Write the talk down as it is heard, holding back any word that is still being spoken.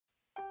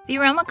The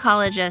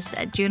aromacologists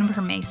at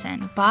Juniper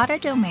Mason bought a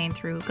domain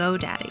through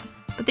GoDaddy,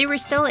 but they were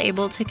still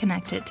able to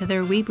connect it to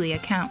their Weebly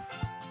account.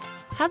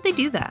 How'd they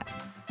do that?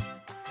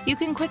 You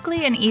can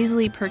quickly and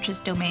easily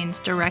purchase domains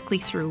directly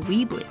through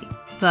Weebly,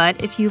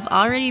 but if you've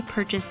already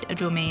purchased a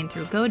domain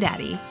through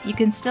GoDaddy, you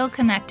can still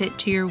connect it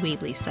to your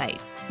Weebly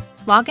site.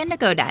 Log into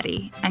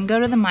GoDaddy and go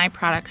to the My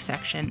Products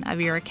section of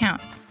your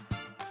account.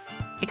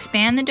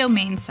 Expand the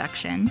domain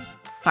section,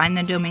 find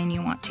the domain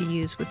you want to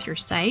use with your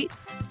site,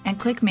 and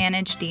click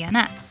Manage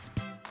DNS.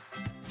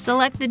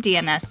 Select the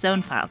DNS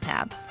Zone File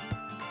tab.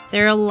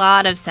 There are a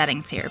lot of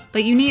settings here,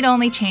 but you need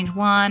only change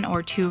 1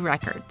 or 2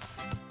 records.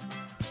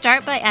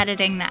 Start by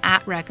editing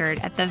the @record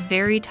at the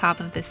very top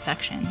of this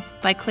section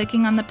by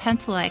clicking on the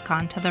pencil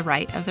icon to the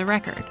right of the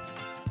record.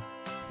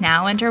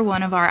 Now enter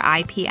one of our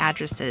IP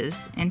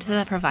addresses into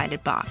the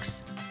provided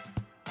box.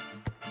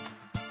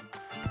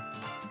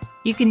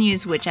 You can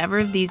use whichever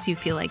of these you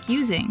feel like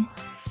using,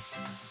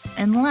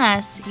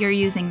 unless you're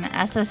using the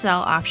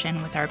SSL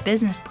option with our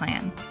business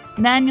plan.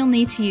 Then you'll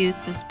need to use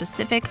the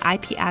specific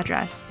IP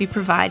address we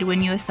provide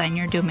when you assign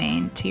your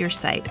domain to your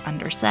site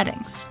under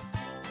Settings.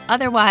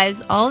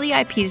 Otherwise, all the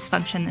IPs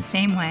function the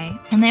same way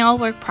and they all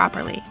work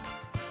properly.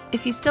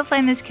 If you still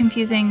find this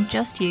confusing,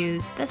 just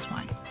use this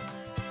one.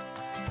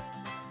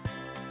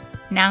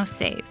 Now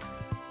save.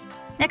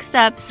 Next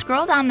up,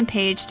 scroll down the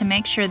page to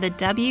make sure the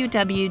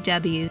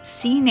www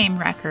CNAME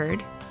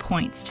record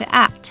points to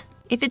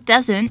 @. If it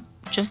doesn't,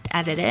 just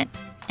edit it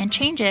and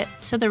change it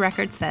so the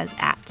record says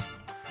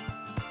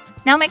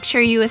 @. Now make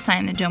sure you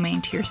assign the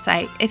domain to your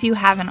site if you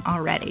haven't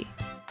already.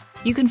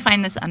 You can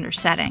find this under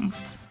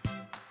Settings.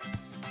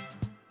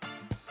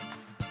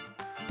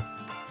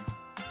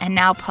 And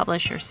now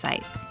publish your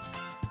site.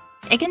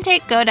 It can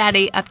take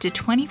GoDaddy up to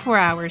 24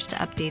 hours to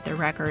update the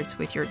records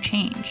with your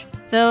change,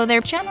 though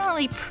they're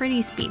generally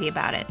pretty speedy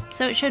about it,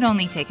 so it should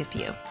only take a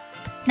few.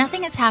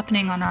 Nothing is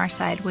happening on our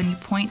side when you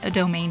point a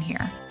domain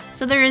here,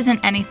 so there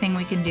isn't anything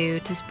we can do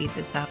to speed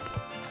this up.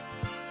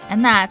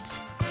 And that's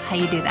how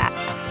you do that.